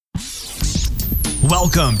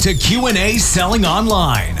Welcome to Q&A Selling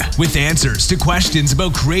Online, with answers to questions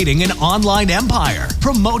about creating an online empire,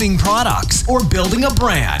 promoting products, or building a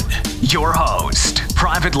brand. Your host,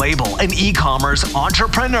 private label and e-commerce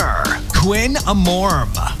entrepreneur, Quinn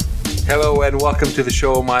Amorm. Hello and welcome to the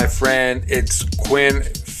show, my friend. It's Quinn,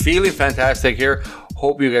 feeling fantastic here.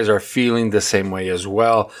 Hope you guys are feeling the same way as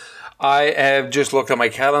well. I have just looked at my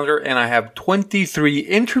calendar and I have 23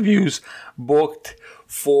 interviews booked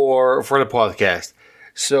for the podcast.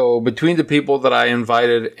 So between the people that I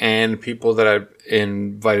invited and people that I've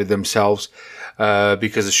invited themselves,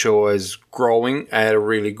 because the show is growing at a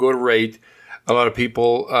really good rate, a lot of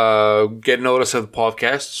people get notice of the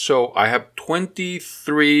podcast. So I have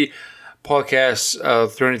 23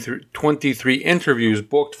 podcasts, 23 interviews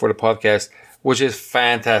booked for the podcast, which is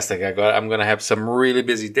fantastic. I'm going to have some really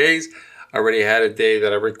busy days. I already had a day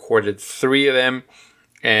that I recorded 3 of them,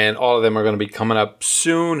 and all of them are going to be coming up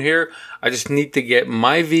soon here. I just need to get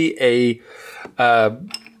my VA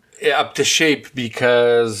up to shape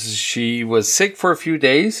because she was sick for a few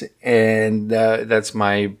days, and that's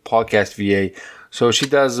my podcast VA. So she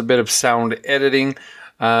does a bit of sound editing.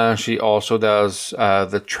 She also does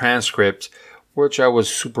the transcripts, which I was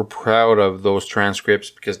super proud of those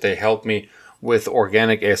transcripts because they helped me with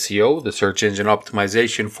organic SEO, the search engine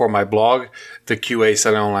optimization for my blog,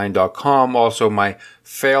 theqasellonline.com. Also my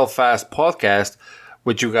Fail Fast podcast,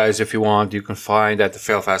 which you guys, if you want, you can find at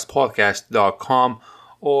thefailfastpodcast.com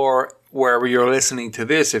or wherever you're listening to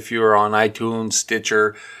this. If you're on iTunes,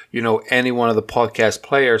 Stitcher, any one of the podcast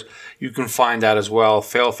players, you can find that as well.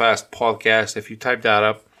 Fail Fast Podcast. If you type that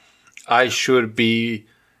up,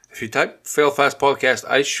 if you type Fail Fast Podcast,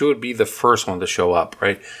 I should be the first one to show up,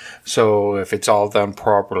 right? So if it's all done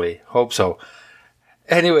properly, hope so.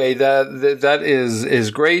 Anyway, that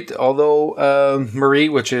is great. Although Marie,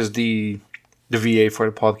 which is the VA for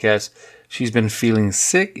the podcast, she's been feeling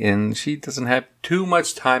sick and she doesn't have too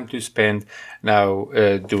much time to spend now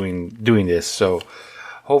doing this. So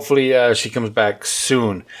hopefully she comes back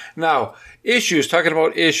soon. Now, talking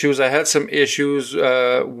about issues, I had some issues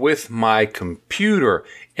with my computer,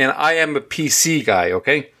 and I am a PC guy,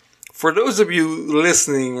 okay? For those of you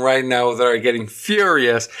listening right now that are getting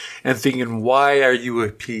furious and thinking, why are you a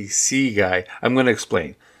PC guy? I'm going to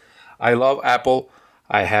explain. I love Apple.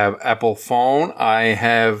 I have Apple phone. I've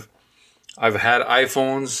had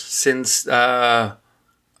iPhones since I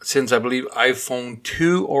believe iPhone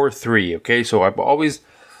 2 or 3, okay? So I've always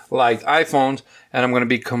liked iPhones, and I'm going to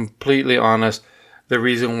be completely honest. The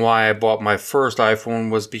reason why I bought my first iPhone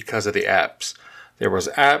was because of the apps. There was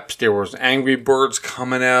apps, there was Angry Birds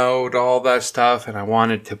coming out, all that stuff, and I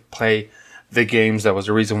wanted to play the games. That was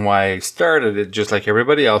the reason why I started it, just like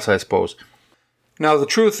everybody else, I suppose. Now, the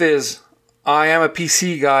truth is, I am a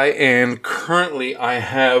PC guy, and currently I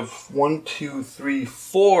have 1, 2, 3,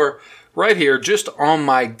 4 right here, just on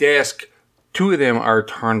my desk. 2 of them are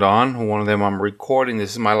turned on. One of them I'm recording.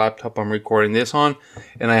 This is my laptop I'm recording this on,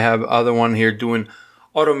 and I have other one here doing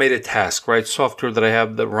automated tasks, right? Software that I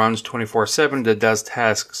have that runs 24/7 that does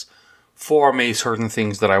tasks for me, certain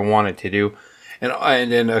things that I wanted to do,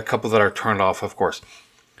 and then a couple that are turned off, of course.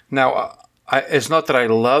 Now, it's not that I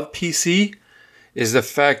love PC, is the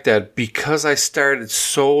fact that because I started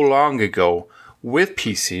so long ago with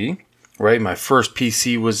PC, right? My first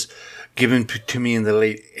PC was given to me in the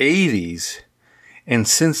late 80s, and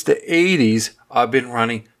since the 80s, I've been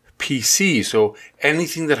running PC. So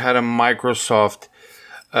anything that had a Microsoft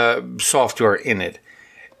software in it.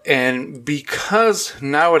 And because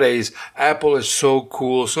nowadays Apple is so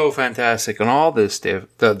cool, so fantastic, and all this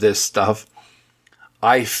stuff,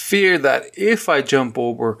 I fear that if I jump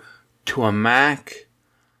over to a Mac,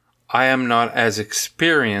 I am not as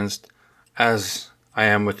experienced as I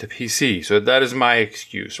am with the PC. So that is my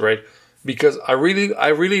excuse, right? Because I really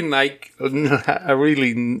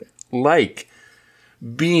like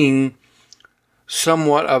being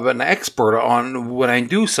somewhat of an expert on when I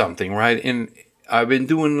do something, right? And I've been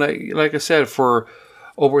doing, like I said, for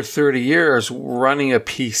over 30 years, running a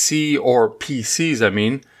PC or PCs, I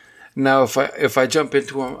mean. Now, if I jump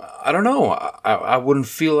into them, I don't know. I wouldn't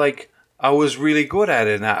feel like I was really good at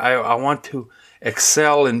it. And I want to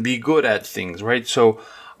excel and be good at things, right? So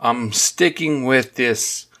I'm sticking with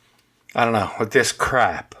this, with this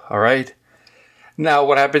crap, all right? Now,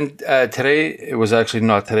 what happened today, it was actually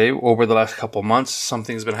not today, over the last couple of months,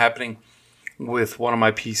 something's been happening with one of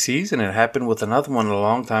my PCs, and it happened with another one a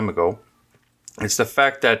long time ago. It's the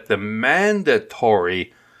fact that the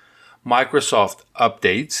mandatory Microsoft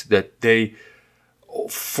updates that they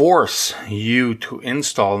force you to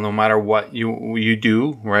install no matter what you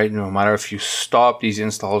do, right? No matter if you stop these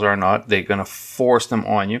installs or not, they're going to force them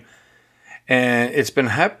on you. And it's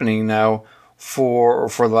been happening now for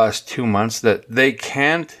the last 2 months that they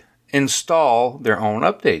can't install their own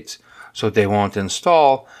updates. So they won't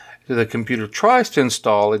install. The computer tries to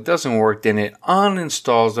install, it doesn't work, then it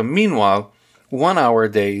uninstalls them. Meanwhile, 1 hour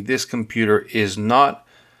a day, this computer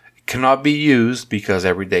cannot be used because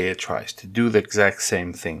every day it tries to do the exact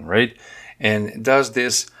same thing, right? And it does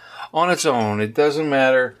this on its own. It doesn't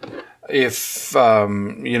matter if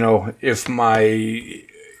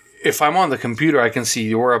if I'm on the computer, I can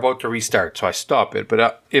see we're about to restart, so I stop it.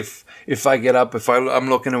 But if I get up, if I'm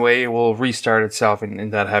looking away, it will restart itself,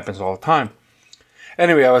 and that happens all the time.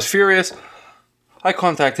 Anyway, I was furious. I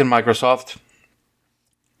contacted Microsoft,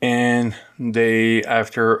 and they,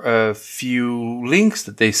 after a few links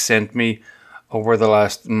that they sent me over the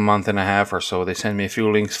last month and a half or so, they sent me a few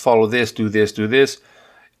links. Follow this, do this, do this.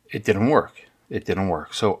 It didn't work.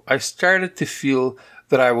 So I started to feel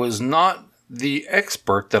that I was not the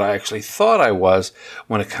expert that I actually thought I was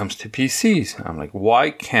when it comes to PCs. I'm like, why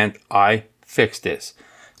can't I fix this?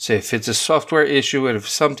 So if it's a software issue and if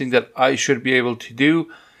it's something that I should be able to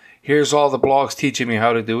do, here's all the blogs teaching me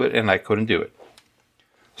how to do it, and I couldn't do it.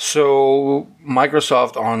 So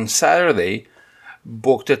Microsoft on Saturday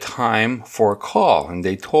booked a time for a call, and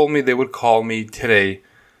they told me they would call me today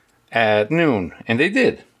at noon, and they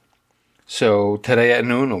did. So today at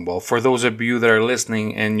noon, well, for those of you that are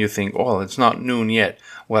listening and you think, oh, it's not noon yet.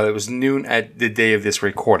 Well, it was noon at the day of this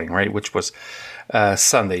recording, right? Which was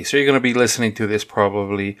Sunday. So you're going to be listening to this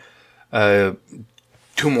probably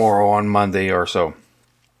tomorrow on Monday or so.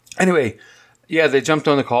 Anyway, yeah, they jumped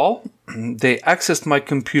on the call. They accessed my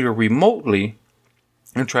computer remotely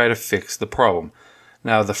and tried to fix the problem.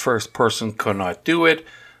 Now, the first person could not do it.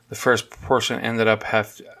 The first person ended up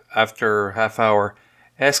after half hour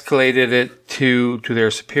escalated it to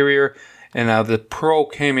their superior, and now the pro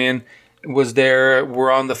came in,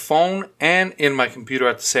 we're on the phone and in my computer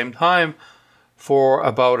at the same time for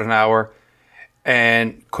about an hour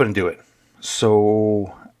and couldn't do it.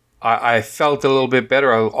 So I felt a little bit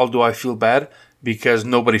better, although I feel bad because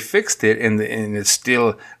nobody fixed it and it's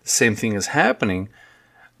still the same thing is happening.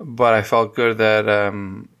 But I felt good that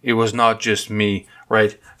it was not just me,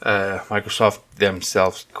 right? Microsoft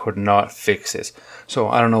themselves could not fix this. So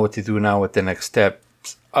I don't know what to do now, what the next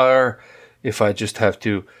steps are. If I just have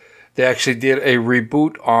to... They actually did a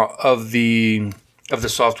reboot of the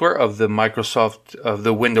software, of the Microsoft, of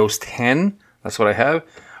the Windows 10. That's what I have.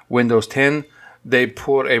 Windows 10. They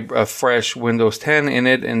put a fresh Windows 10 in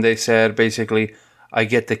it, and they said, basically, I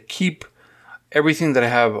get to keep everything that I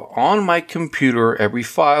have on my computer, every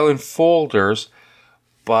file and folders,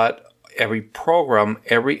 but every program,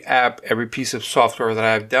 every app, every piece of software that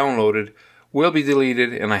I have downloaded will be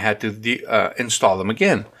deleted, and I had to install them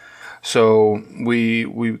again. So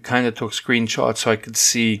we kind of took screenshots so I could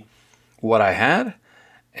see what I had.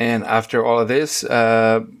 And after all of this,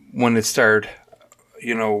 when it started,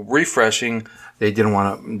 refreshing, they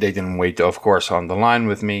didn't wait, of course, on the line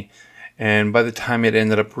with me. And by the time it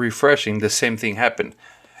ended up refreshing, the same thing happened.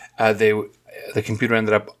 The computer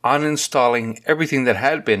ended up uninstalling everything that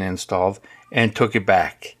had been installed and took it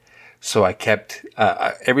back. So I kept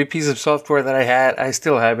every piece of software that I had. I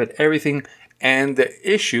still have it, everything, and the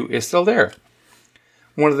issue is still there.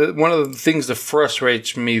 One of the things that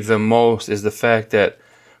frustrates me the most is the fact that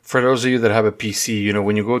for those of you that have a PC,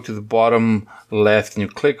 when you go to the bottom left and you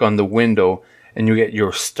click on the window and you get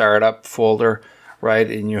your startup folder, right,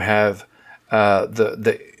 and you have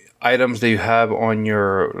the items that you have on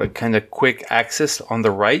your kind of quick access on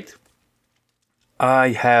the right. I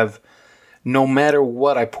have, no matter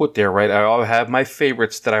what I put there, right, I'll have my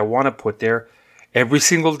favorites that I want to put there. Every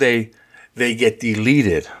single day, they get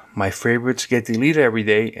deleted. My favorites get deleted every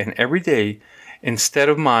day, and every day, instead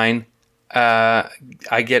of mine,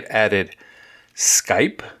 I get added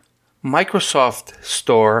Skype, Microsoft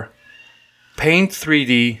Store, Paint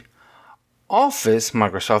 3D, Office,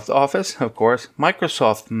 Microsoft Office, of course,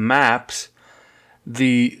 Microsoft Maps,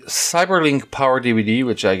 the Cyberlink Power DVD,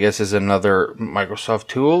 which I guess is another Microsoft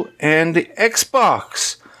tool, and the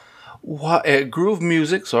Xbox. Groove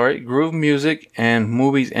Music and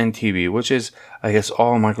Movies and TV, which is, I guess,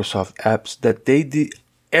 all Microsoft apps that they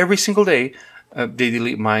every single day. They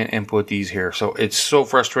delete mine and put these here. So it's so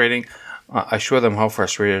frustrating. I showed them how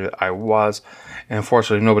frustrated I was. And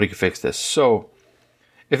unfortunately, nobody could fix this. So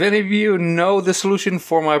if any of you know the solution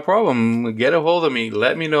for my problem, get a hold of me.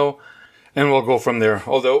 Let me know. And we'll go from there.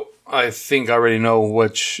 Although I think I already know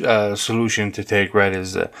which solution to take, right?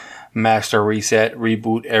 Is master reset,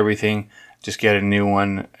 reboot everything. Just get a new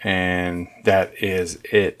one. And that is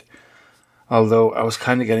it. Although I was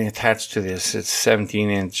kind of getting attached to this. It's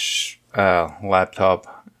 17-inch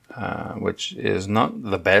laptop, which is not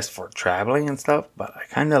the best for traveling and stuff, but I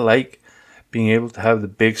kind of like being able to have the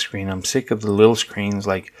big screen. I'm sick of the little screens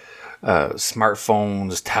like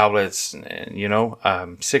smartphones, tablets, and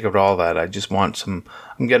I'm sick of all that. I just want some.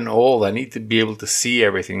 I'm getting old. I need to be able to see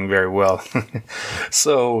everything very well.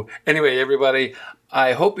 So anyway, everybody,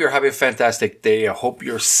 I hope you're having a fantastic day. I hope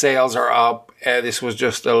your sales are up. This was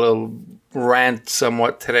just a little rant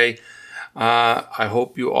somewhat today. I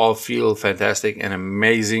hope you all feel fantastic and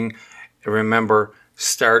amazing. Remember,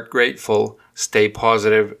 start grateful, stay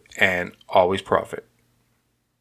positive, and always profit.